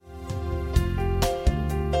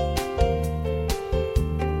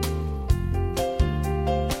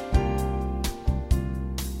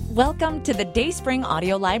Welcome to the Dayspring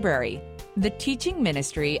Audio Library, the teaching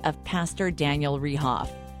ministry of Pastor Daniel Riehoff.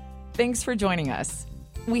 Thanks for joining us.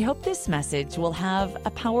 We hope this message will have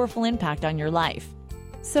a powerful impact on your life.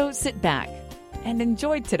 So sit back and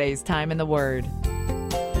enjoy today's time in the Word.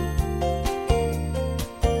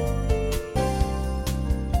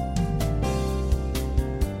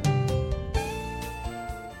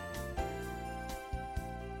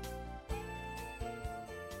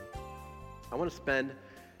 I want to spend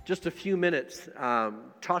just a few minutes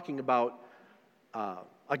talking about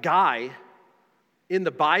a guy in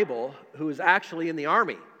the Bible who is actually in the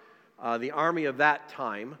army of that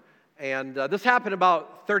time. And this happened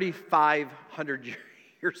about 3,500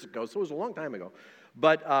 years ago, so it was a long time ago.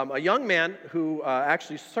 But a young man who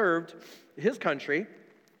actually served his country,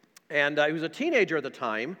 and he was a teenager at the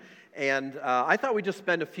time. And I thought we'd just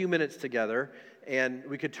spend a few minutes together, and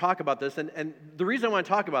we could talk about this. And the reason I want to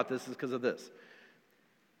talk about this is because of this.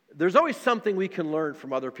 There's always something we can learn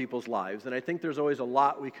from other people's lives, and I think there's always a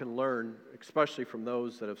lot we can learn, especially from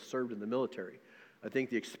those that have served in the military. I think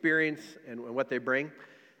the experience and what they bring.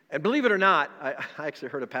 And believe it or not, I actually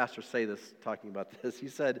heard a pastor say this, talking about this. He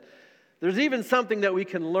said, there's even something that we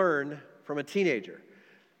can learn from a teenager.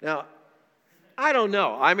 Now, I don't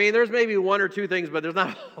know. I mean, there's maybe one or two things, but there's not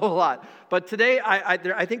a whole lot. But today,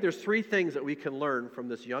 I think there's three things that we can learn from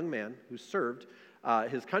this young man who served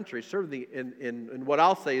his country, served in what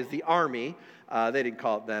I'll say is the army. They didn't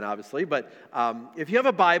call it then, obviously. But if you have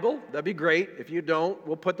a Bible, that'd be great. If you don't,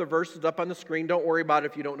 we'll put the verses up on the screen. Don't worry about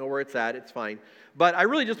it if you don't know where it's at. It's fine. But I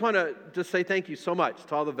really just want to just say thank you so much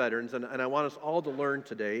to all the veterans. And I want us all to learn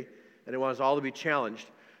today. And I want us all to be challenged.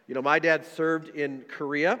 You know, my dad served in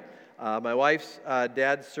Korea. My wife's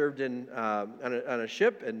dad served on a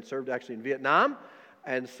ship and served actually in Vietnam.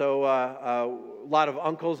 And so a lot of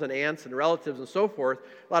uncles and aunts and relatives and so forth,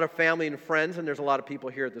 a lot of family and friends, and there's a lot of people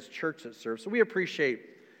here at this church that serve. So we appreciate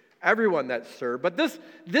everyone that served. But this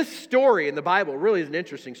story in the Bible really is an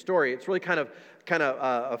interesting story. It's really kind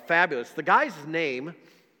of fabulous. The guy's name,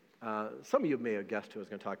 some of you may have guessed who I was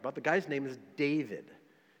going to talk about. The guy's name is David.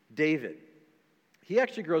 David. He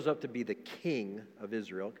actually grows up to be the king of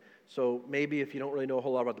Israel. So maybe if you don't really know a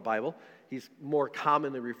whole lot about the Bible, he's more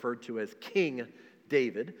commonly referred to as King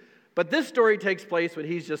David. But this story takes place when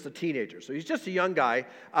he's just a teenager. So he's just a young guy.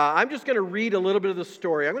 I'm just going to read a little bit of the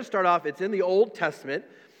story. I'm going to start off. It's in the Old Testament.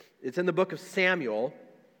 It's in the book of Samuel.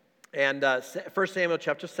 And 1 Samuel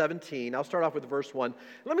chapter 17. I'll start off with verse 1.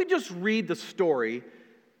 Let me just read the story,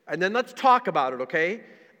 and then let's talk about it, okay?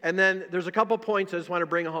 And then there's a couple points I just want to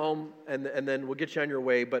bring home, and then we'll get you on your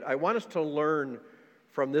way. But I want us to learn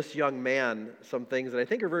from this young man some things that I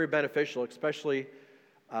think are very beneficial, especially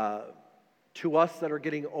to us that are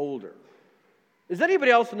getting older. Is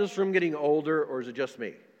anybody else in this room getting older, or is it just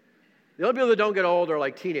me? The only people that don't get old are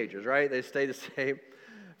like teenagers, right? They stay the same.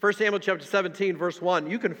 1 Samuel chapter 17, verse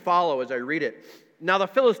 1. You can follow as I read it. Now the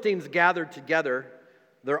Philistines gathered together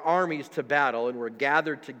their armies to battle, and were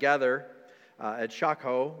gathered together at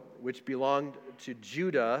Shakho, which belonged to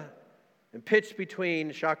Judah, and pitched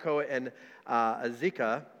between Shakho and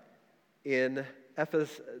Azekah in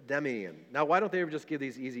Ephes-Dammim. Now, why don't they ever just give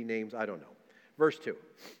these easy names? I don't know. Verse 2.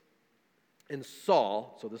 And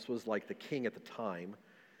Saul, so this was like the king at the time,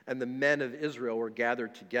 and the men of Israel were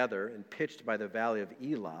gathered together and pitched by the valley of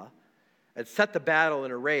Elah, and set the battle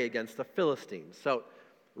in array against the Philistines. So,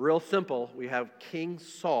 real simple, we have King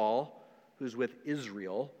Saul, who's with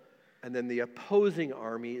Israel, and then the opposing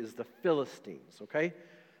army is the Philistines, okay?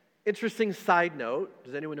 Interesting side note,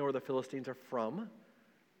 does anyone know where the Philistines are from?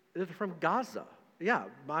 They're from Gaza. Yeah,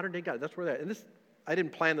 modern day Gaza. That's where they're at. And this, I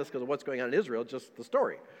didn't plan this because of what's going on in Israel, just the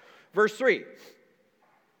story. Verse 3.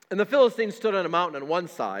 And the Philistines stood on a mountain on one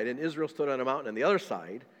side, and Israel stood on a mountain on the other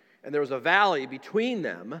side, and there was a valley between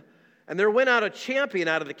them. And there went out a champion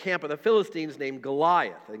out of the camp of the Philistines named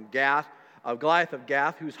Goliath, Goliath of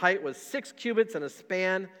Gath, whose height was 6 cubits and a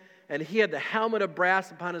span, and he had the helmet of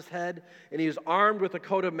brass upon his head, and he was armed with a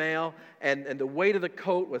coat of mail, and the weight of the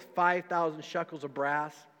coat was 5,000 shekels of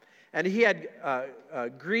brass. And he had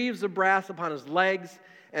greaves of brass upon his legs,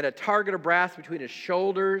 and a target of brass between his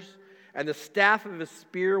shoulders. And the staff of his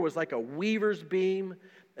spear was like a weaver's beam,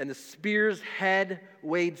 and the spear's head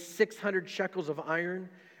weighed 600 shekels of iron.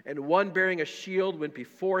 And one bearing a shield went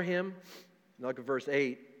before him. Look at verse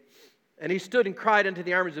 8. And he stood and cried unto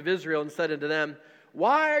the armies of Israel and said unto them,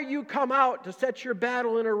 Why are you come out to set your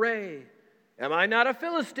battle in array? Am I not a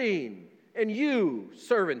Philistine? And you,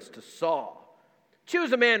 servants to Saul.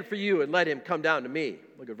 Choose a man for you and let him come down to me.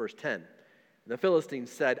 Look at verse 10. And the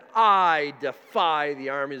Philistines said, I defy the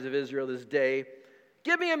armies of Israel this day.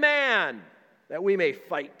 Give me a man that we may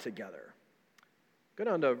fight together. Go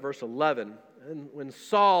down to verse 11. And when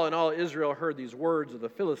Saul and all Israel heard these words of the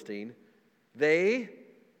Philistine, they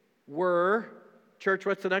were, church,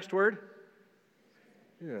 what's the next word?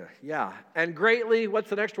 Yeah. And greatly, what's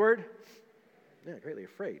the next word? Yeah, greatly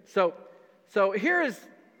afraid. So here is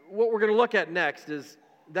what we're going to look at next is,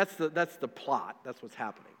 that's the plot. That's what's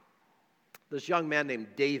happening. This young man named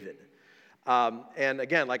David. And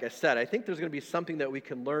again, like I said, I think there's going to be something that we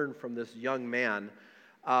can learn from this young man.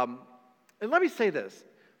 And let me say this.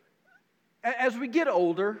 As we get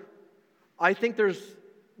older, I think there's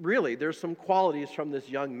some qualities from this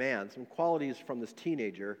young man, some qualities from this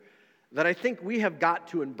teenager that I think we have got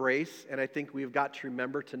to embrace, and I think we've got to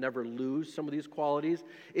remember to never lose some of these qualities.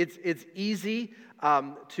 It's easy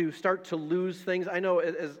to start to lose things. I know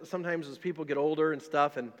sometimes as people get older and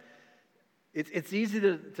stuff, and it's easy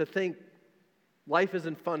to think life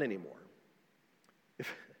isn't fun anymore.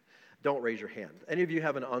 Don't raise your hand. Any of you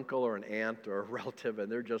have an uncle or an aunt or a relative,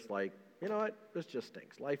 and they're just like, you know what, this just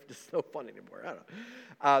stinks. Life is no fun anymore. I don't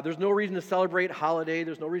know. There's no reason to celebrate holiday.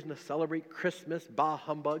 There's no reason to celebrate Christmas. Bah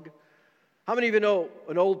humbug. How many of you know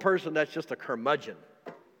an old person that's just a curmudgeon?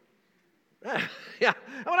 Yeah,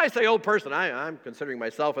 when I say old person, I'm considering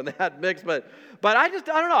myself in that mix, but I don't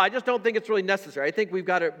know. I just don't think it's really necessary. I think we've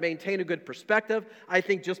got to maintain a good perspective. I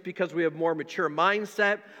think just because we have more mature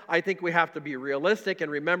mindset, I think we have to be realistic and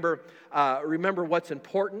remember what's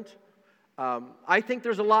important. I think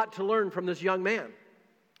there's a lot to learn from this young man,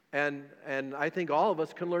 and I think all of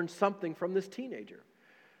us can learn something from this teenager.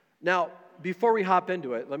 Now, before we hop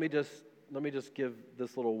into it, let me just give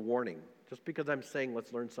this little warning. Just because I'm saying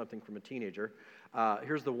let's learn something from a teenager,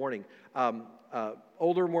 here's the warning.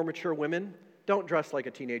 Older, more mature women, don't dress like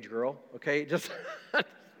a teenage girl, okay? Just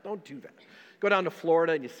don't do that. Go down to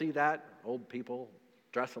Florida and you see that, old people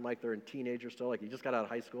dressing like they're in teenagers still, like you just got out of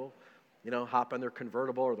high school, hop on their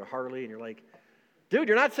convertible or their Harley, and you're like, dude,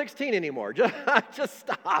 you're not 16 anymore. Just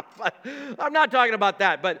stop. I'm not talking about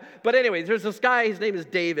that. But anyways, there's this guy, his name is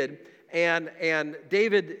David. And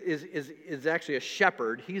David is actually a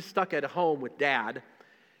shepherd. He's stuck at home with dad.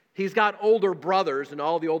 He's got older brothers, and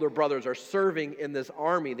all the older brothers are serving in this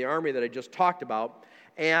army, the army that I just talked about.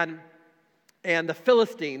 And the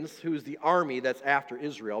Philistines, who's the army that's after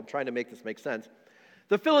Israel, I'm trying to make this make sense.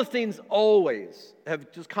 The Philistines always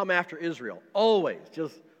have just come after Israel, always,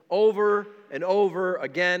 just over and over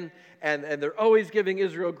again. And they're always giving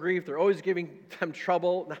Israel grief. They're always giving them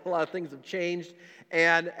trouble. Not a lot of things have changed.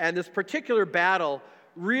 And this particular battle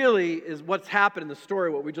really is what's happened in the story.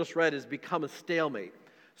 What we just read has become a stalemate.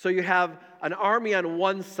 So you have an army on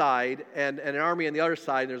one side and an army on the other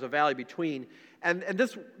side, and there's a valley between. And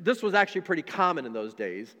this was actually pretty common in those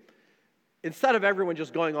days. Instead of everyone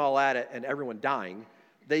just going all at it and everyone dying,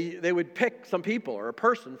 they would pick some people or a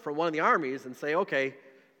person from one of the armies and say, okay,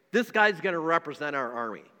 this guy's going to represent our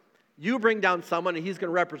army. You bring down someone, and he's going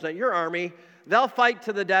to represent your army. They'll fight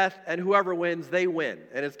to the death, and whoever wins, they win.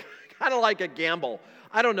 And it's kind of like a gamble.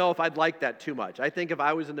 I don't know if I'd like that too much. I think if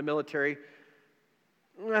I was in the military,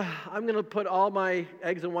 I'm going to put all my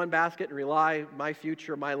eggs in one basket and rely my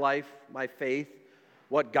future, my life, my faith,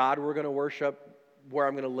 what God we're going to worship, where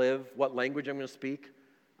I'm going to live, what language I'm going to speak.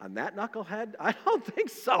 On that knucklehead? I don't think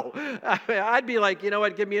so. I'd be like, you know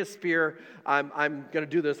what, give me a spear. I'm going to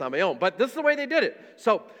do this on my own. But this is the way they did it.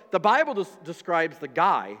 So the Bible describes the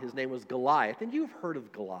guy. His name was Goliath. And you've heard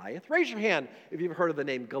of Goliath. Raise your hand if you've heard of the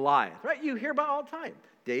name Goliath. Right? You hear about it all the time.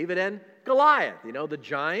 David and Goliath, the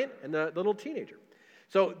giant and the little teenager.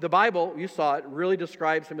 So the Bible, you saw it, really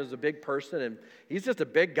describes him as a big person, and he's just a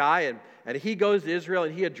big guy, and he goes to Israel,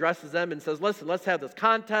 and he addresses them and says, listen, let's have this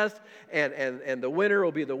contest, and the winner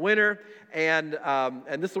will be the winner, and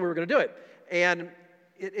this is the way we're going to do it. And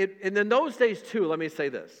in those days, too, let me say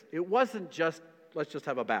this. It wasn't just, let's just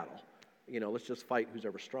have a battle. Let's just fight who's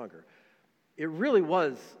ever stronger. It really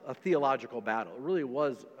was a theological battle. It really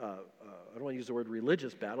was, I don't want to use the word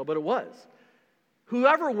religious battle, but it was.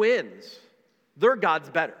 Whoever wins, their God's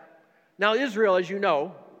better. Now, Israel, as you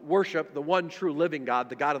know, worship the one true living God,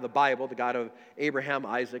 the God of the Bible, the God of Abraham,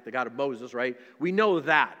 Isaac, the God of Moses, right? We know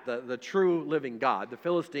that, the true living God. The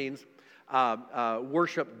Philistines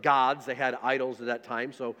worship gods. They had idols at that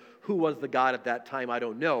time, so who was the God at that time, I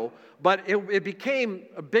don't know. But it became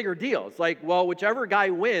a bigger deal. It's like, well, whichever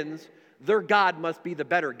guy wins, their God must be the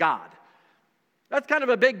better God. That's kind of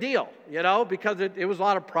a big deal, because it was a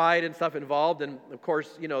lot of pride and stuff involved. And, of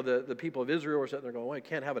course, the people of Israel were sitting there going, well, you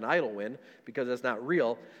can't have an idol win because that's not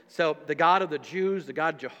real. So the God of the Jews, the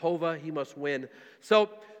God Jehovah, he must win. So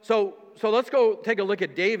let's go take a look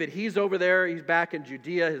at David. He's over there. He's back in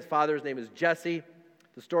Judea. His father's name is Jesse.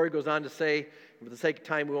 The story goes on to say, for the sake of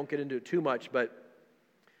time, we won't get into it too much, but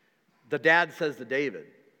the dad says to David,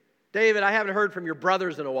 David, I haven't heard from your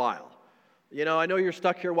brothers in a while. You know, I know you're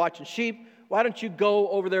stuck here watching sheep. Why don't you go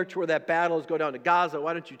over there to where that battle is, go down to Gaza.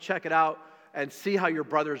 Why don't you check it out and see how your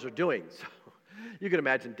brothers are doing? So you can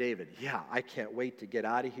imagine David, yeah, I can't wait to get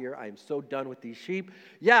out of here. I am so done with these sheep.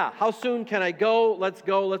 Yeah, how soon can I go? Let's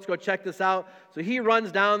go check this out. So he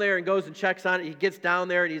runs down there and goes and checks on it. He gets down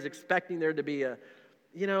there and he's expecting there to be a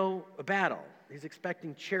battle. He's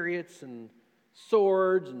expecting chariots and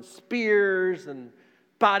swords and spears and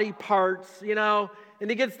body parts, and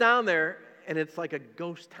he gets down there and it's like a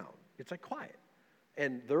ghost town. It's like quiet.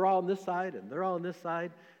 And they're all on this side and they're all on this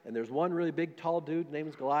side. And there's one really big, tall dude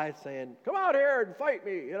named Goliath saying, come out here and fight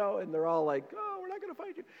me, and they're all like, oh, we're not going to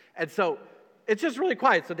fight you. And so it's just really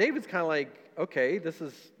quiet. So David's kind of like, okay, this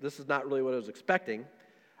is not really what I was expecting.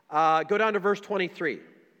 Go down to verse 23.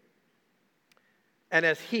 And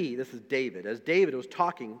this is David, as David was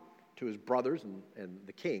talking to his brothers and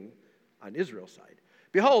the king on Israel's side,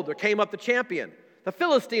 behold, there came up the champion, the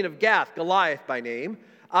Philistine of Gath, Goliath by name,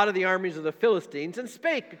 out of the armies of the Philistines, and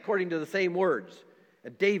spake according to the same words.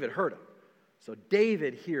 And David heard him. So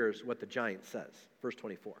David hears what the giant says. Verse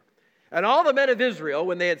 24. And all the men of Israel,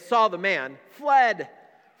 when they had saw the man, fled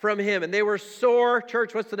from him. And they were sore,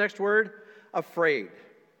 church, what's the next word? Afraid.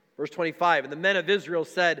 Verse 25. And the men of Israel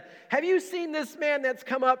said, have you seen this man that's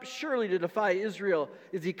come up? Surely to defy Israel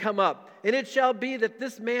is he come up. And it shall be that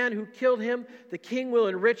this man who killed him, the king will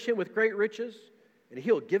enrich him with great riches. And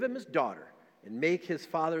he'll give him his daughter and make his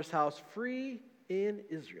father's house free in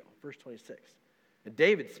Israel. Verse 26. And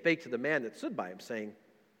David spake to the man that stood by him, saying,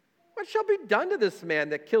 what shall be done to this man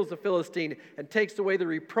that kills the Philistine and takes away the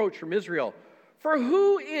reproach from Israel? For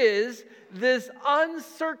who is this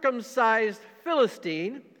uncircumcised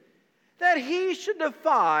Philistine that he should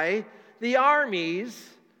defy the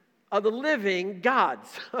armies of the living gods?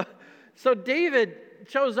 So David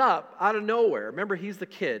shows up out of nowhere. Remember, he's the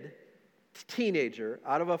kid, teenager,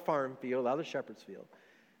 out of a farm field, out of the shepherd's field.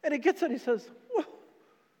 And he gets in and he says,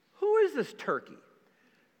 who is this turkey?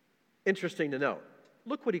 Interesting to note.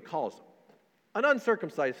 Look what he calls him. An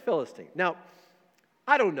uncircumcised Philistine. Now,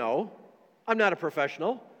 I don't know. I'm not a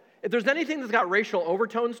professional. If there's anything that's got racial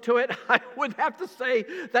overtones to it, I would have to say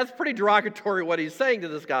that's pretty derogatory what he's saying to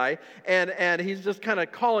this guy. And he's just kind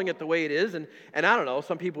of calling it the way it is. And I don't know,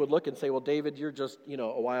 some people would look and say, well, David, you're just,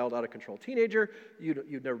 a wild, out-of-control teenager.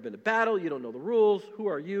 You've never been to battle. You don't know the rules. Who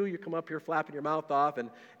are you? You come up here flapping your mouth off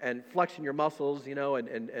and flexing your muscles,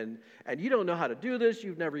 and you don't know how to do this.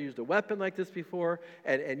 You've never used a weapon like this before.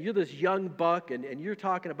 And you're this young buck, and you're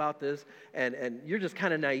talking about this, and you're just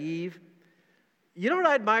kind of naive. You know what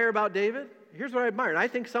I admire about David? Here's what I admire. And I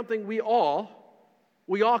think something we all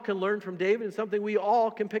can learn from David and something we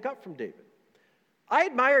all can pick up from David. I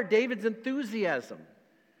admire David's enthusiasm.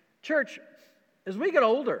 Church, as we get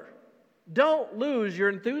older, don't lose your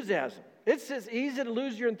enthusiasm. It's just easy to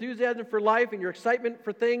lose your enthusiasm for life and your excitement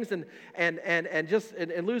for things and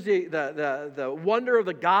lose the wonder of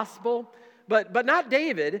the gospel. But not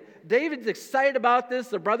David. David's excited about this.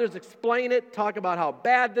 The brothers explain it, talk about how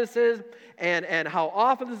bad this is and how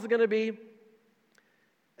awful this is going to be.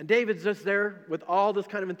 And David's just there with all this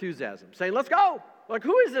kind of enthusiasm, saying, let's go. Like,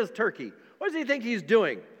 who is this turkey? What does he think he's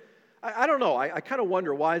doing? I don't know. I kind of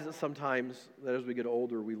wonder, why is it sometimes that as we get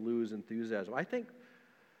older we lose enthusiasm? I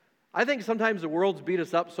think sometimes the world's beat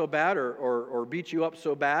us up so bad or beat you up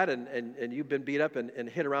so bad and you've been beat up and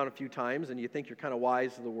hit around a few times and you think you're kind of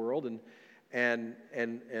wise to the world and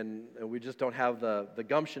we just don't have the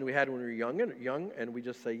gumption we had when we were young, and we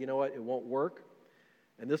just say, you know what, it won't work,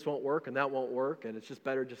 and this won't work, and that won't work, and it's just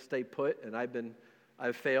better just stay put. And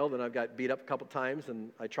I've failed, and I've got beat up a couple times, and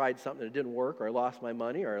I tried something and it didn't work, or I lost my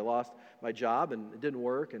money, or I lost my job and it didn't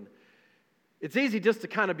work, and it's easy just to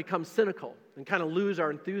kind of become cynical and kind of lose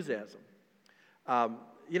our enthusiasm.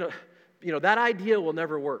 That idea will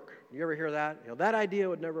never work. You ever hear that? That idea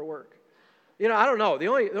would never work. I don't know. The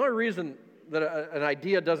only reason that an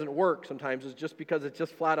idea doesn't work sometimes is just because it's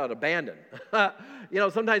just flat out abandoned.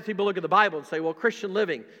 Sometimes people look at the Bible and say, well, Christian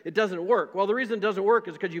living, it doesn't work. Well, the reason it doesn't work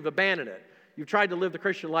is because you've abandoned it. You've tried to live the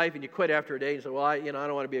Christian life and you quit after a day and say, well, I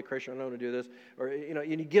don't want to be a Christian, I don't want to do this. Or, and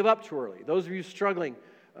you give up too early. Those of you struggling,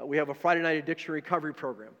 we have a Friday night addiction recovery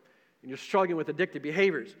program, and you're struggling with addictive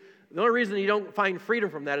behaviors. The only reason you don't find freedom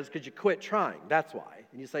from that is because you quit trying. That's why.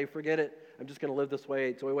 And you say, forget it. I'm just going to live this way.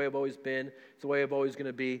 It's the way I've always been. It's the way I've always going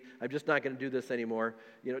to be. I'm just not going to do this anymore.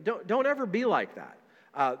 Don't ever be like that.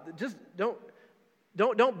 Just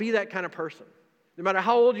don't be that kind of person. No matter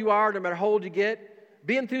how old you are, no matter how old you get,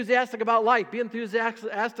 be enthusiastic about life. Be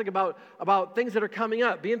enthusiastic about things that are coming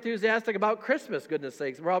up. Be enthusiastic about Christmas, goodness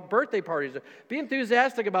sakes, about birthday parties. Be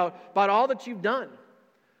enthusiastic about all that you've done.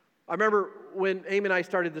 I remember when Amy and I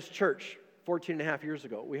started this church 14 and a half years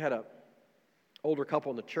ago. We had an older couple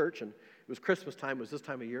in the church, and it was Christmas time. It was this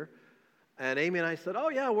time of year. And Amy and I said, oh,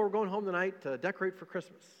 yeah, we're going home tonight to decorate for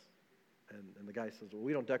Christmas. And the guy says, well,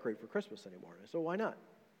 we don't decorate for Christmas anymore. And I said, why not?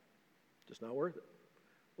 Just not worth it.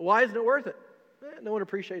 Well, why isn't it worth it? No one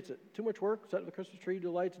appreciates it. Too much work, set up the Christmas tree, do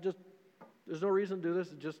lights. There's no reason to do this.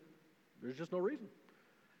 There's just no reason.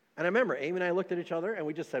 And I remember Amy and I looked at each other, and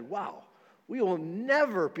we just said, wow, we will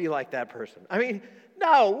never be like that person. I mean,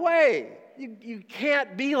 no way. You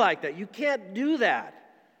can't be like that. You can't do that.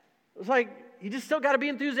 It's like, you just still got to be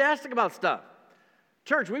enthusiastic about stuff.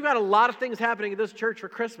 Church, we've got a lot of things happening at this church for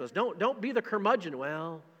Christmas. Don't be the curmudgeon.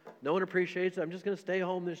 Well, no one appreciates it. I'm just going to stay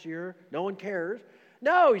home this year. No one cares.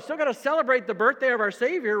 No, you still got to celebrate the birthday of our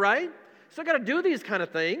Savior, right? Still got to do these kind of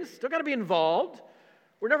things. Still got to be involved.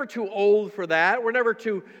 We're never too old for that. We're never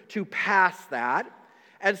too past that.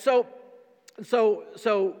 And so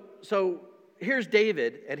here's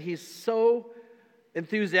David, and he's so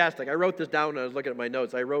enthusiastic. I wrote this down when I was looking at my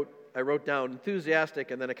notes. I wrote down enthusiastic,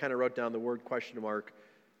 and then I kind of wrote down the word question mark,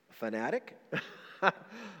 fanatic.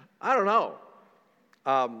 I don't know.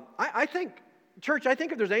 I think, church,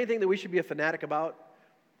 if there's anything that we should be a fanatic about,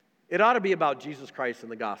 it ought to be about Jesus Christ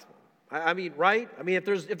and the gospel. I mean, right? I mean, if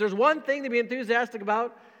there's one thing to be enthusiastic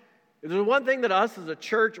about, if there's one thing that us as a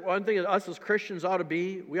church, one thing that us as Christians ought to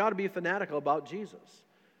be, we ought to be fanatical about Jesus.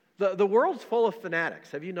 The world's full of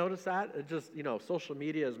fanatics. Have you noticed that? It just, social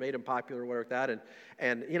media has made them popular, whatever like that,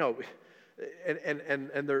 and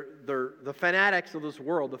they're the fanatics of this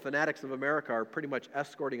world, the fanatics of America, are pretty much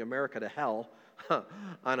escorting America to hell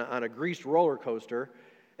on a greased roller coaster,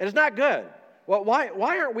 and it's not good. Well, why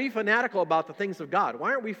aren't we fanatical about the things of God?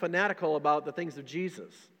 Why aren't we fanatical about the things of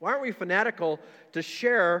Jesus? Why aren't we fanatical to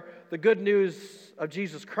share the good news of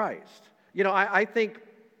Jesus Christ?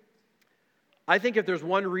 I think if there's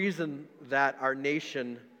one reason that our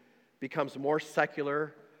nation becomes more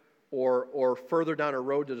secular or further down a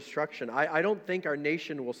road to destruction, I don't think our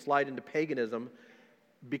nation will slide into paganism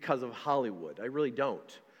because of Hollywood. I really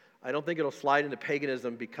don't. I don't think it'll slide into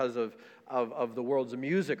paganism because of the world's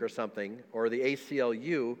music or something, or the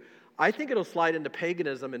ACLU. I think it'll slide into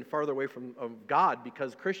paganism and farther away from God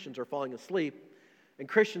because Christians are falling asleep and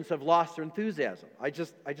Christians have lost their enthusiasm. I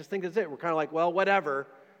just think that's it. We're kind of like, well, whatever.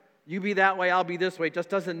 You be that way, I'll be this way. It just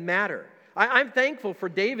doesn't matter. I'm thankful for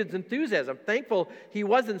David's enthusiasm. I'm thankful he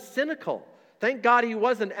wasn't cynical. Thank God he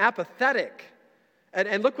wasn't apathetic.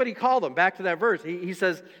 And look what he called him. Back to that verse. He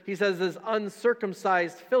says this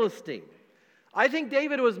uncircumcised Philistine. I think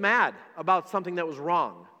David was mad about something that was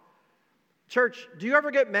wrong. Church, do you ever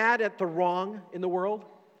get mad at the wrong in the world?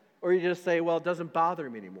 Or you just say, well, it doesn't bother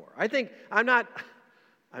me anymore? I think I'm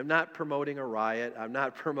not promoting a riot. I'm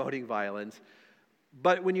not promoting violence.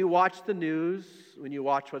 But when you watch the news, when you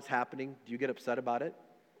watch what's happening, do you get upset about it?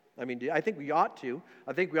 I mean, I think we ought to.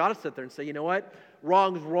 I think we ought to sit there and say, you know what?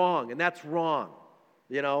 Wrong's wrong, and that's wrong.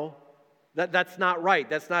 That's not right.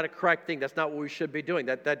 That's not a correct thing. That's not what we should be doing.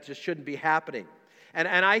 That just shouldn't be happening. And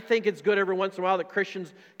I think it's good every once in a while that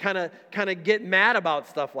Christians kind of get mad about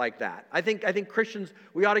stuff like that. I think Christians,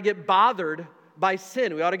 we ought to get bothered by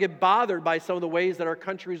sin. We ought to get bothered by some of the ways that our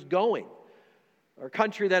country's going. Our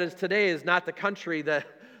country that is today is not the country that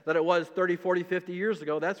it was 30, 40, 50 years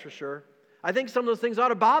ago, that's for sure. I think some of those things ought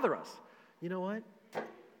to bother us. You know what?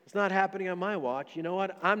 It's not happening on my watch. You know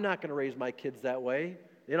what? I'm not going to raise my kids that way.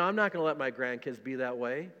 I'm not going to let my grandkids be that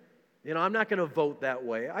way. I'm not going to vote that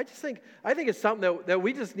way. I think it's something that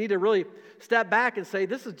we just need to really step back and say,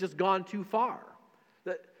 this has just gone too far.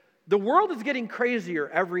 The world is getting crazier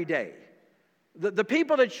every day. The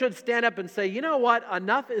people that should stand up and say, you know what?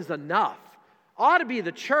 Enough is enough. Ought to be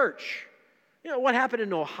the church. What happened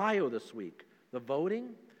in Ohio this week? The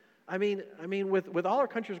voting? I mean, with all our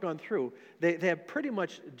countries gone through, they have pretty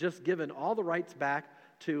much just given all the rights back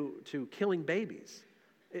to killing babies.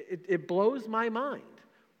 It blows my mind.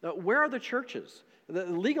 Where are the churches?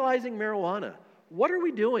 Legalizing marijuana. What are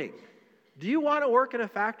we doing? Do you want to work in a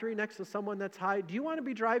factory next to someone that's high? Do you want to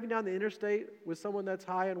be driving down the interstate with someone that's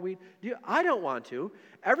high on weed? I don't want to.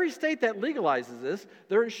 Every state that legalizes this,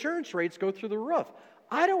 their insurance rates go through the roof.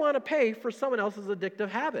 I don't want to pay for someone else's addictive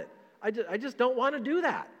habit. I just don't want to do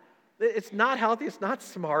that. It's not healthy. It's not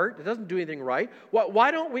smart. It doesn't do anything right. Why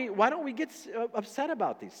don't we get upset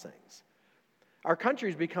about these things? Our country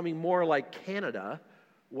is becoming more like Canada,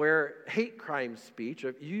 where hate crime speech,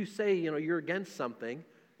 if you say you're against something,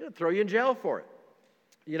 they'll throw you in jail for it.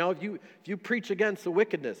 If you preach against the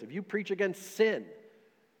wickedness, if you preach against sin,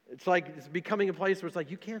 it's becoming a place where it's like,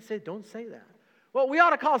 you can't say it, don't say that. Well, we ought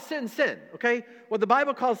to call sin, sin, okay? What the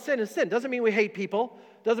Bible calls sin is sin. Doesn't mean we hate people.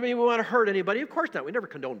 Doesn't mean we want to hurt anybody. Of course not. We never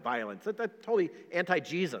condone violence. That's totally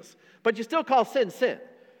anti-Jesus. But you still call sin, sin.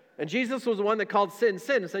 And Jesus was the one that called sin,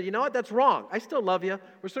 sin and said, you know what, that's wrong. I still love you.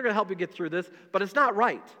 We're still going to help you get through this, but it's not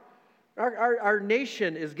right. Our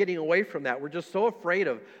nation is getting away from that. We're just so afraid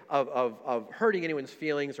of hurting anyone's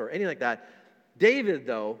feelings or anything like that. David,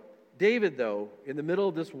 though, in the middle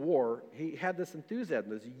of this war, he had this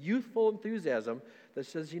enthusiasm, this youthful enthusiasm that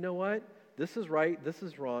says, you know what? This is right, this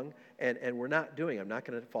is wrong, and we're not doing it. I'm not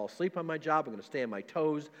going to fall asleep on my job. I'm going to stay on my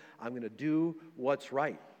toes. I'm going to do what's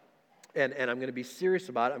right. And I'm going to be serious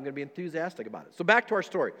about it. I'm going to be enthusiastic about it. So back to our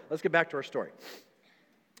story. Let's get back to our story.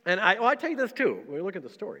 And I tell you this too, when we look at the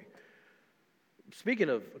story. Speaking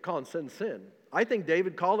of calling sin, sin, I think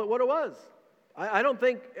David called it what it was. I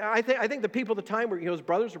think the people at the time were, his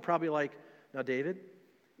brothers were probably like, now David,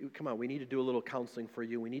 come on, we need to do a little counseling for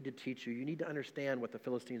you. We need to teach you. You need to understand what the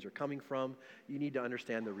Philistines are coming from. You need to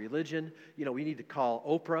understand the religion. We need to call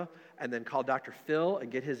Oprah and then call Dr. Phil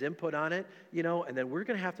and get his input on it, and then we're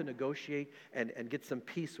going to have to negotiate and get some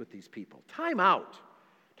peace with these people. Time out.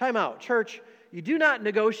 Church, you do not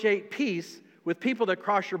negotiate peace with people that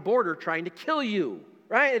cross your border trying to kill you,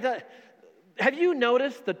 right? Have you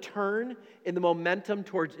noticed the turn in the momentum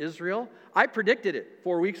towards Israel? I predicted it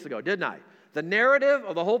 4 weeks ago, didn't I? The narrative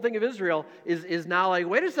of the whole thing of Israel is now like,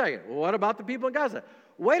 wait a second, well, what about the people in Gaza?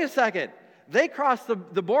 Wait a second. They crossed the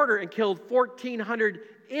border and killed 1,400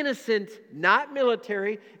 innocent, not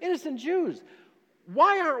military, innocent Jews.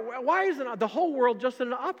 Why isn't the whole world just in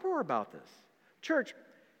an uproar about this? Church,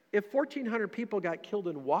 if 1,400 people got killed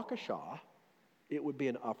in Waukesha, it would be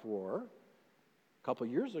an uproar. A couple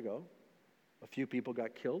years ago, a few people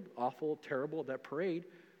got killed, awful, terrible at that parade.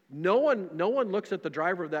 No one looks at the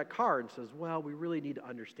driver of that car and says, well, we really need to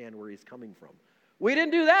understand where he's coming from. We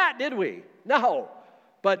didn't do that, did we? No.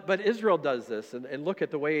 But Israel does this, and look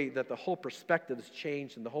at the way that the whole perspective has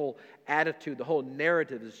changed and the whole attitude, the whole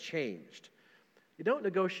narrative has changed. You don't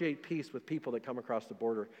negotiate peace with people that come across the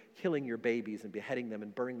border killing your babies and beheading them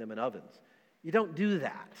and burning them in ovens. You don't do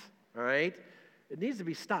that, all right? It needs to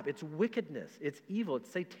be stopped. It's wickedness. It's evil.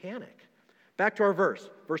 It's satanic. Back to our verse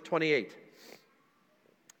 28.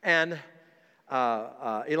 And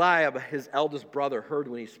Eliab, his eldest brother, heard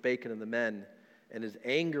when he spake unto the men, and his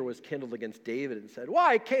anger was kindled against David, and said,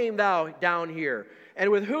 why came thou down here?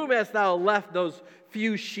 And with whom hast thou left those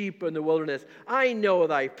few sheep in the wilderness? I know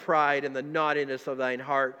thy pride and the naughtiness of thine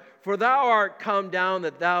heart, for thou art come down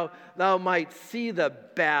that thou might see the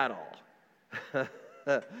battle.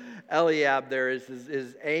 Eliab there,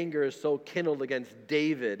 his anger is so kindled against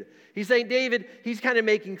David. He's saying, David, he's kind of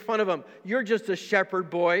making fun of him. You're just a shepherd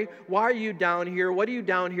boy. Why are you down here? What are you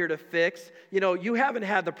down here to fix? You haven't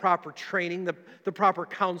had the proper training, the proper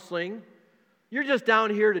counseling. You're just down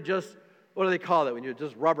here to just, what do they call it? When you're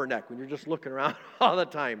just rubberneck, when you're just looking around all the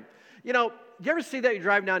time. Do you ever see that? You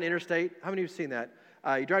drive down the interstate. How many of you have seen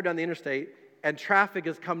that? You drive down the interstate and traffic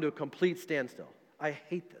has come to a complete standstill. I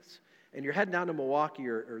hate this. And you're heading down to Milwaukee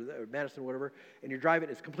or Madison or whatever, and you're driving,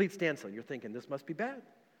 it's complete standstill. You're thinking, this must be bad.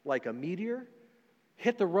 Like a meteor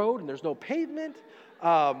hit the road and there's no pavement.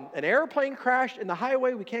 An airplane crashed in the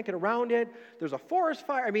highway. We can't get around it. There's a forest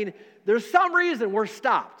fire. I mean, there's some reason we're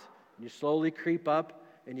stopped. And you slowly creep up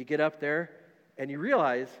and you get up there and you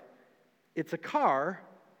realize it's a car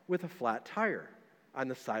with a flat tire on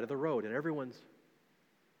the side of the road. And everyone's,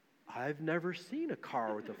 I've never seen a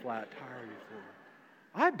car with a flat tire before.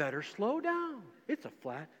 I better slow down. It's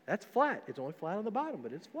that's flat. It's only flat on the bottom,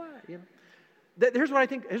 but it's flat, Here's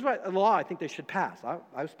what a law I think they should pass.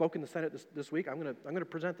 I've spoken in the Senate this week. I'm going to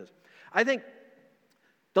present this. I think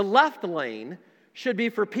the left lane should be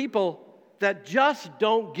for people that just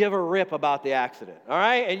don't give a rip about the accident, all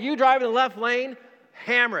right? And you drive in the left lane,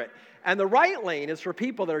 hammer it. And the right lane is for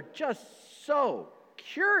people that are just so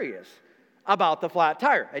curious about the flat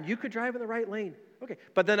tire. And you could drive in the right lane. Okay,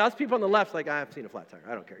 but then us people on the left, like, I've seen a flat tire.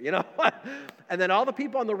 I don't care, And then all the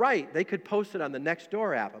people on the right, they could post it on the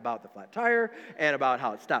Nextdoor app about the flat tire and about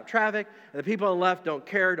how it stopped traffic. And the people on the left don't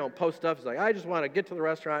care, don't post stuff. It's like, I just want to get to the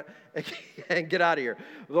restaurant and get out of here.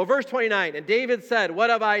 Well, verse 29, and David said,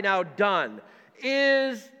 what have I now done?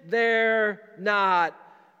 Is there not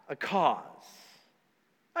a cause?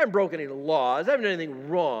 I haven't broken any laws. I haven't done anything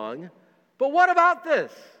wrong. But what about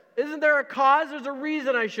this? Isn't there a cause? There's a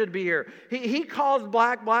reason I should be here. He calls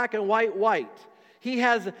black, black, and white, white. He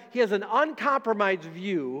has an uncompromised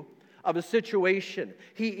view of a situation.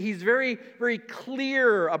 He's very, very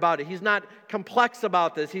clear about it. He's not complex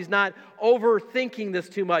about this. He's not overthinking this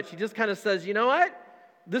too much. He just kind of says, you know what?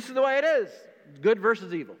 This is the way it is. Good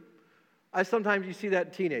versus evil. Sometimes you see that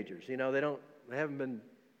in teenagers. They I haven't been,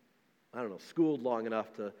 schooled long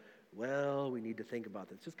enough to, we need to think about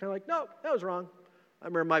this. It's just kind of like, no, that was wrong. I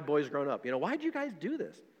remember my boys growing up. Why'd you guys do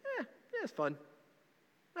this? It's fun.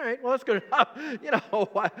 All right, well, that's good enough.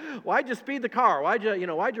 Why'd you speed the car? Why'd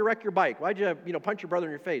you wreck your bike? Why'd you, punch your brother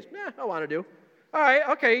in your face? I want to do. All right,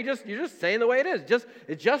 okay, you're just saying the way it is.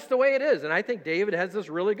 It's just the way it is. And I think David has this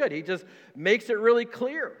really good. He just makes it really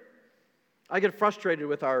clear. I get frustrated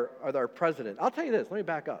with our president. I'll tell you this, let me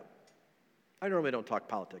back up. I normally don't talk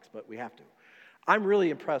politics, but we have to. I'm really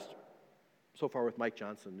impressed so far with Mike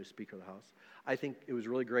Johnson, new Speaker of the House. I think it was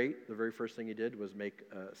really great. The very first thing he did was make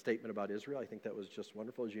a statement about Israel. I think that was just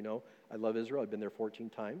wonderful. As you know, I love Israel. I've been there 14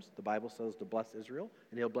 times. The Bible says to bless Israel,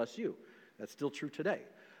 and he'll bless you. That's still true today.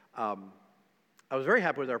 I was very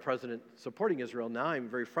happy with our president supporting Israel. Now I'm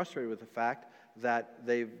very frustrated with the fact that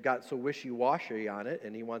they've got so wishy-washy on it,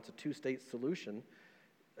 and he wants a two-state solution.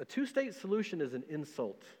 A two-state solution is an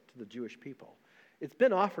insult to the Jewish people. It's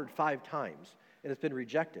been offered 5 times, and it's been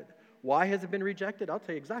rejected. Why has it been rejected? I'll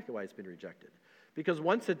tell you exactly why it's been rejected. Because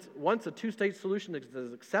once a two-state solution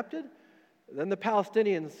is accepted, then the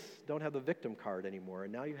Palestinians don't have the victim card anymore,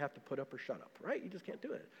 and now you have to put up or shut up, right? You just can't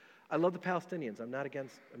do it. I love the Palestinians. I'm not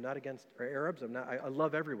against Arabs. I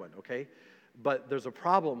love everyone, okay? But there's a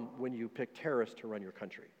problem when you pick terrorists to run your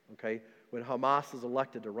country, okay? When Hamas is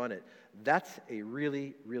elected to run it, that's a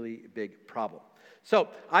really, really big problem. So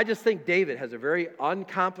I just think David has a very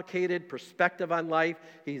uncomplicated perspective on life.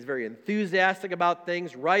 He's very enthusiastic about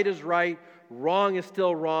things. Right is right. Wrong is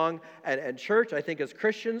still wrong. And church, I think as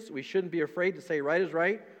Christians, we shouldn't be afraid to say right is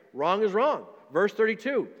right. Wrong is wrong. Verse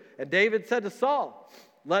 32, and David said to Saul,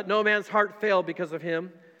 let no man's heart fail because of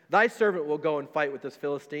him. Thy servant will go and fight with this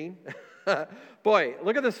Philistine. Boy,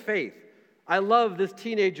 look at this faith. I love this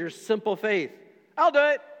teenager's simple faith. I'll do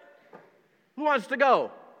it. Who wants to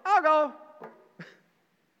go? I'll go.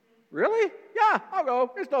 Really? Yeah, I'll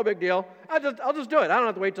go. It's no big deal. I'll just do it. I don't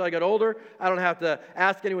have to wait till I get older. I don't have to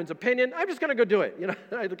ask anyone's opinion. I'm just going to go do it.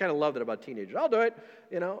 I kind of love that about teenagers. I'll do it.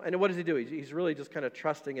 And what does he do? He's really just kind of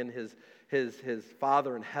trusting in his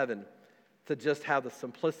Father in heaven to just have the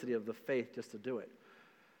simplicity of the faith just to do it.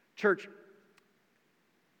 Church,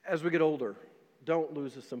 as we get older, don't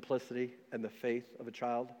lose the simplicity and the faith of a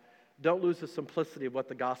child. Don't lose the simplicity of what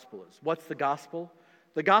the gospel is. What's the gospel?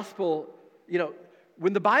 The gospel,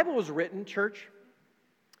 when the Bible was written, church,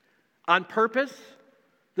 on purpose,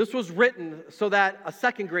 this was written so that a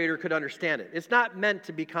second grader could understand it. It's not meant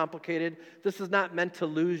to be complicated. This is not meant to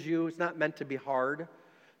lose you. It's not meant to be hard.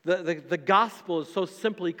 The gospel is so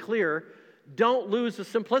simply clear. Don't lose the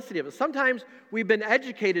simplicity of it. Sometimes we've been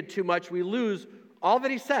educated too much. We lose all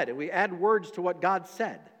that he said, and we add words to what God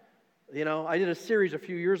said. I did a series a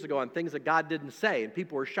few years ago on things that God didn't say, and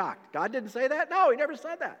people were shocked. God didn't say that? No, he never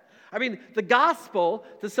said that. The gospel,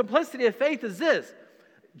 the simplicity of faith is this.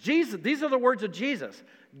 These are the words of Jesus.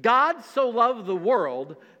 God so loved the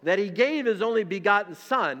world that he gave his only begotten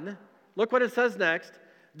Son. Look what it says next.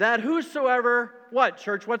 That whosoever, what,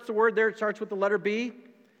 church? What's the word there? It starts with the letter B.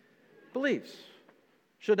 Believes.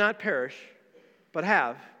 Should not perish, but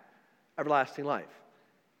have everlasting life.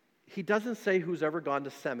 He doesn't say who's ever gone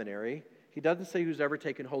to seminary. He doesn't say who's ever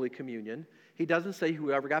taken Holy Communion. He doesn't say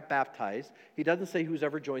whoever got baptized. He doesn't say who's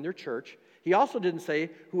ever joined their church. He also didn't say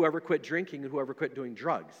whoever quit drinking and whoever quit doing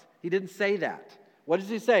drugs. He didn't say that. What does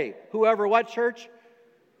he say? Whoever what, church?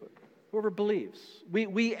 Whoever believes.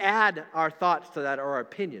 We add our thoughts to that or our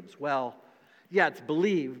opinions. Well, yeah, it's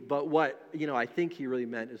believe, but what I think he really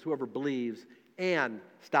meant is whoever believes and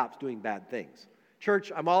stops doing bad things.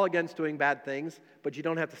 Church, I'm all against doing bad things, but you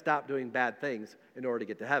don't have to stop doing bad things in order to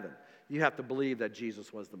get to heaven. You have to believe that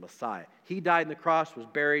Jesus was the Messiah. He died on the cross, was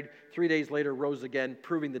buried, 3 days later rose again,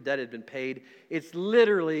 proving the debt had been paid. It's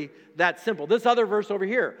literally that simple. This other verse over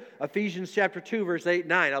here, Ephesians chapter 2, verse 8 and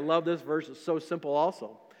 9. I love this verse. It's so simple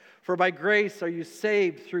also. For by grace are you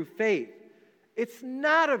saved through faith. It's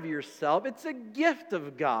not of yourself. It's a gift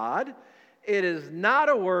of God. It is not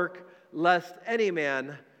a work, lest any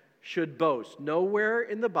man should boast. Nowhere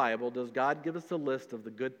in the Bible does God give us a list of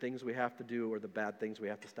the good things we have to do or the bad things we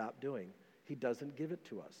have to stop doing. He doesn't give it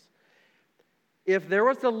to us. If there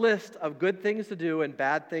was a list of good things to do and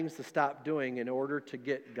bad things to stop doing in order to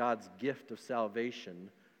get God's gift of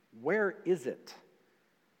salvation, where is it?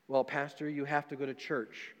 Well, Pastor, you have to go to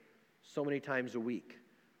church so many times a week.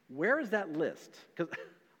 Where is that list? Because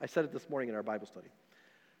I said it this morning in our Bible study.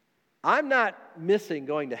 I'm not missing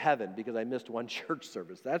going to heaven because I missed one church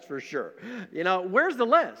service, that's for sure. Where's the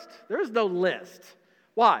list? There is no list.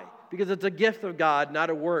 Why? Because it's a gift of God, not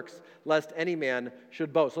a works, lest any man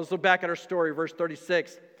should boast. Let's look back at our story, verse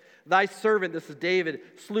 36. Thy servant," this is David,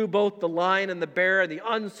 "slew both the lion and the bear and the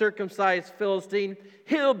uncircumcised Philistine.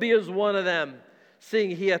 He'll be as one of them,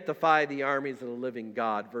 seeing he hath defied the armies of the living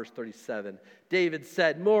God." Verse 37, David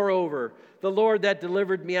said, "Moreover, the Lord that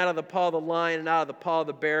delivered me out of the paw of the lion and out of the paw of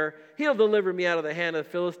the bear, he'll deliver me out of the hand of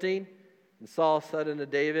the Philistine." And Saul said unto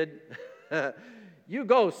David, "You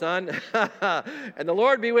go, son, and the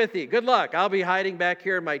Lord be with thee. Good luck. I'll be hiding back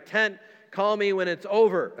here in my tent. Call me when it's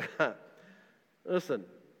over." Listen,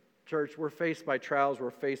 church, we're faced by trials. We're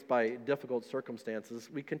faced by difficult circumstances.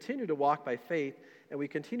 We continue to walk by faith, and we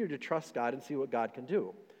continue to trust God and see what God can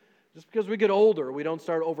do. Just because we get older, we don't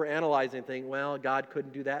start overanalyzing things. Well, God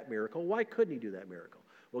couldn't do that miracle. Why couldn't he do that miracle?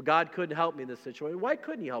 Well, God couldn't help me in this situation. Why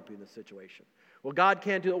couldn't he help you in this situation? Well, God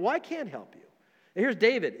can't do it. Why can't he help you? And here's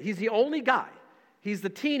David. He's the only guy. He's the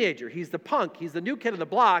teenager. He's the punk. He's the new kid on the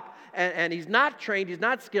block, and he's not trained. He's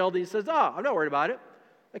not skilled. And he says, "Oh, I'm not worried about it.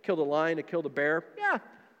 I killed a lion. I killed a bear. Yeah,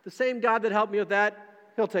 the same God that helped me with that,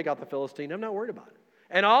 he'll take out the Philistine. I'm not worried about it."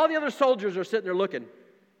 And all the other soldiers are sitting there looking,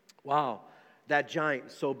 "Wow, that giant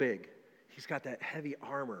is so big. He's got that heavy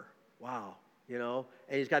armor. Wow, and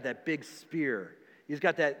he's got that big spear. He's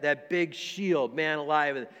got that big shield, man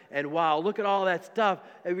alive, and wow, look at all that stuff.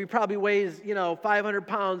 And he probably weighs, 500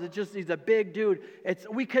 pounds. He's a big dude.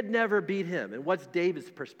 We could never beat him." And what's David's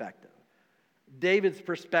perspective? David's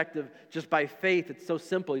perspective, just by faith, it's so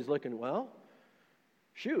simple. He's looking, well,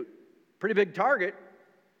 shoot, pretty big target.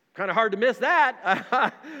 Kind of hard to miss that.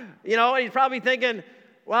 And he's probably thinking,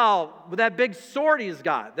 well, with that big sword he's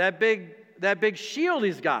got, that big shield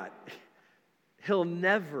he's got, he'll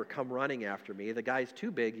never come running after me. The guy's too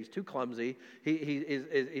big. He's too clumsy.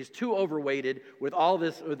 He's too overweighted with all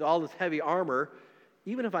this heavy armor.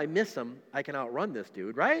 Even if I miss him, I can outrun this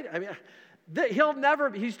dude, right? I mean, he'll never.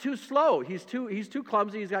 He's too slow. He's too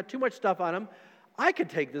clumsy. He's got too much stuff on him. I could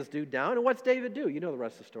take this dude down. And what's David do? You know the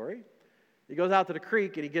rest of the story. He goes out to the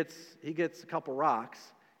creek and he gets a couple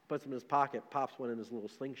rocks, puts them in his pocket, pops one in his little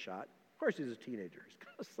slingshot. Of course, he's a teenager. He's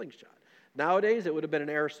got a slingshot. Nowadays, it would have been an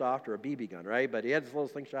airsoft or a BB gun, right? But he had this little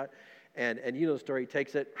slingshot, and you know the story. He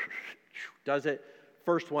takes it, does it.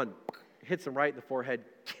 First one hits him right in the forehead,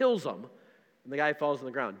 kills him, and the guy falls on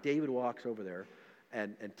the ground. David walks over there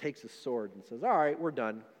and takes his sword and says, "All right, we're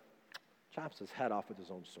done." Chops his head off with his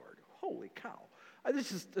own sword. Holy cow.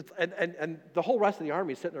 And the whole rest of the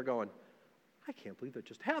army is sitting there going, "I can't believe that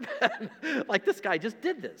just happened." Like, this guy just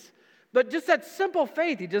did this. But just that simple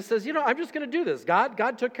faith, he just says, I'm just going to do this.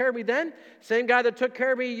 God took care of me then. Same God that took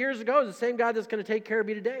care of me years ago is the same God that's going to take care of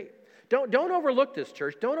me today. Don't overlook this,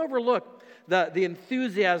 church. Don't overlook the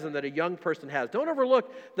enthusiasm that a young person has. Don't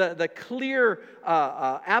overlook the clear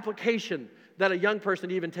application that a young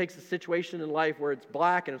person even takes a situation in life where it's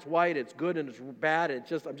black and it's white, it's good and it's bad, and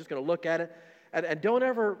I'm just going to look at it. And don't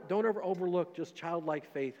ever overlook just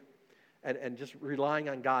childlike faith and just relying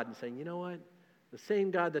on God and saying, you know what? The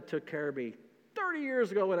same God that took care of me 30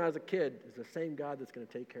 years ago when I was a kid is the same God that's going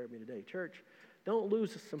to take care of me today. Church, don't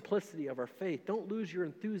lose the simplicity of our faith. Don't lose your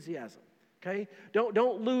enthusiasm, okay?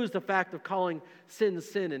 Don't lose the fact of calling sin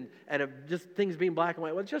and of just things being black and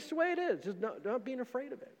white. Well, it's just the way it is. Just not being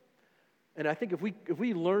afraid of it. And I think if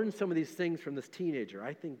we learn some of these things from this teenager,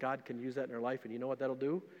 I think God can use that in our life. And you know what that'll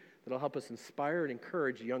do? That'll help us inspire and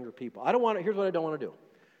encourage younger people. Here's what I don't want to do.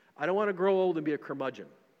 I don't want to grow old and be a curmudgeon,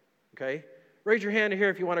 okay? Raise your hand here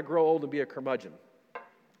if you want to grow old and be a curmudgeon.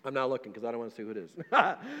 I'm not looking because I don't want to see who it is.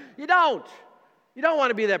 You don't. You don't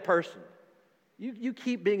want to be that person. You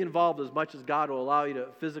keep being involved as much as God will allow you to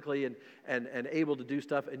physically and able to do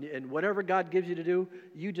stuff. And whatever God gives you to do,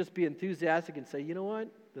 you just be enthusiastic and say, you know what?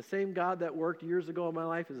 The same God that worked years ago in my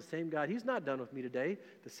life is the same God. He's not done with me today.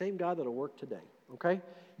 The same God that will work today. Okay?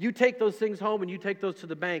 You take those things home and you take those to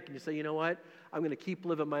the bank and you say, you know what? I'm going to keep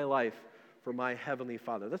living my life for my heavenly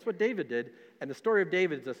Father. That's what David did. And the story of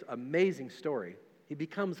David is this amazing story. He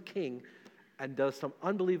becomes king and does some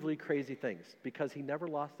unbelievably crazy things because he never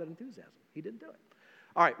lost that enthusiasm. He didn't do it.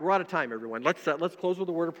 All right, we're out of time, everyone. Let's close with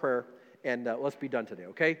a word of prayer and let's be done today,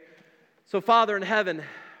 okay? So, Father in heaven,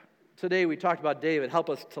 today we talked about David. Help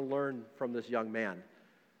us to learn from this young man,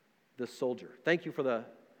 this soldier. Thank you for the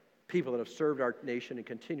people that have served our nation and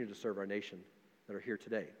continue to serve our nation that are here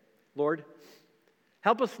today. Lord,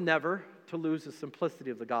 help us never to lose the simplicity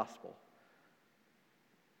of the gospel.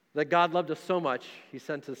 That God loved us so much, he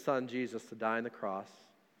sent his son Jesus to die on the cross.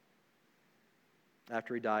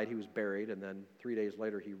 After he died, he was buried, and then 3 days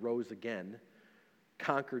later he rose again,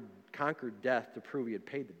 conquered death to prove he had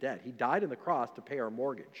paid the debt. He died on the cross to pay our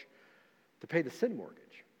mortgage, to pay the sin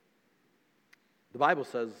mortgage. The Bible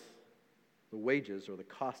says the wages or the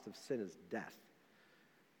cost of sin is death.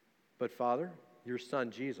 But Father, your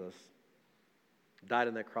son Jesus died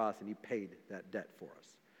on that cross, and he paid that debt for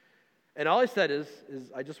us. And all I said is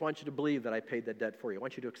I just want you to believe that I paid that debt for you. I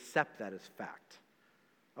want you to accept that as fact.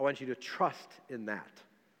 I want you to trust in that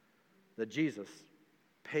Jesus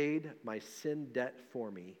paid my sin debt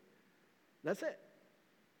for me. That's it.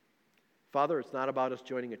 Father, it's not about us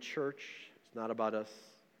joining a church. It's not about us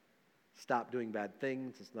stop doing bad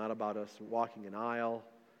things. It's not about us walking an aisle.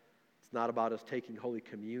 It's not about us taking Holy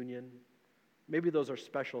Communion. Maybe those are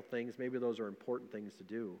special things. Maybe those are important things to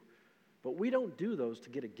do. But we don't do those to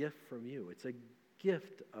get a gift from you. It's a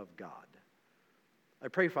gift of God. I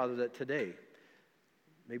pray, Father, that today,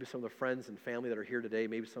 maybe some of the friends and family that are here today,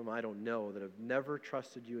 maybe some I don't know, that have never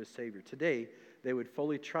trusted you as Savior, today they would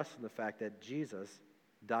fully trust in the fact that Jesus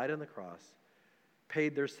died on the cross,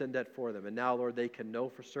 paid their sin debt for them, and now, Lord, they can know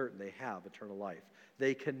for certain they have eternal life.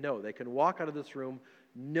 They can know. They can walk out of this room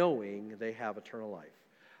knowing they have eternal life.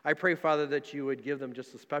 I pray, Father, that you would give them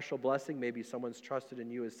just a special blessing. Maybe someone's trusted in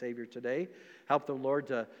you as Savior today. Help them, Lord,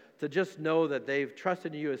 to just know that they've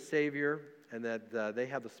trusted in you as Savior and that they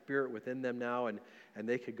have the Spirit within them now and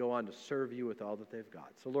they could go on to serve you with all that they've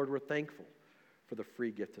got. So, Lord, we're thankful for the free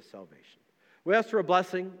gift of salvation. We ask for a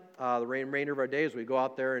blessing the remainder of our day as we go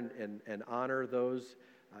out there and honor those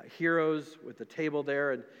heroes with the table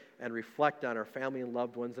there and reflect on our family and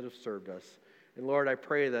loved ones that have served us. And Lord, I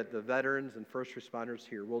pray that the veterans and first responders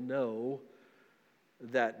here will know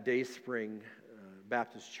that Dayspring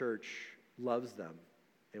Baptist Church loves them,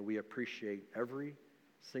 and we appreciate every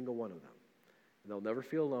single one of them. And they'll never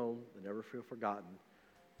feel alone, they'll never feel forgotten,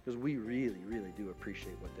 because we really, really do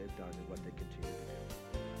appreciate what they've done and what they continue to do.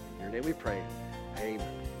 In your name we pray, amen.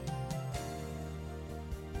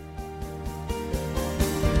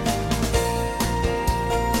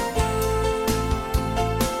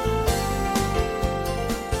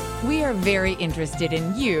 We are very interested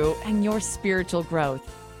in you and your spiritual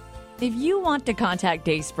growth. If you want to contact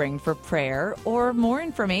Dayspring for prayer or more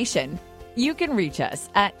information, you can reach us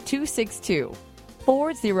at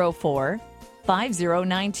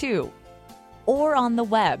 262-404-5092 or on the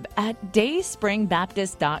web at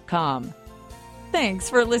dayspringbaptist.com. Thanks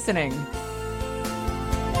for listening.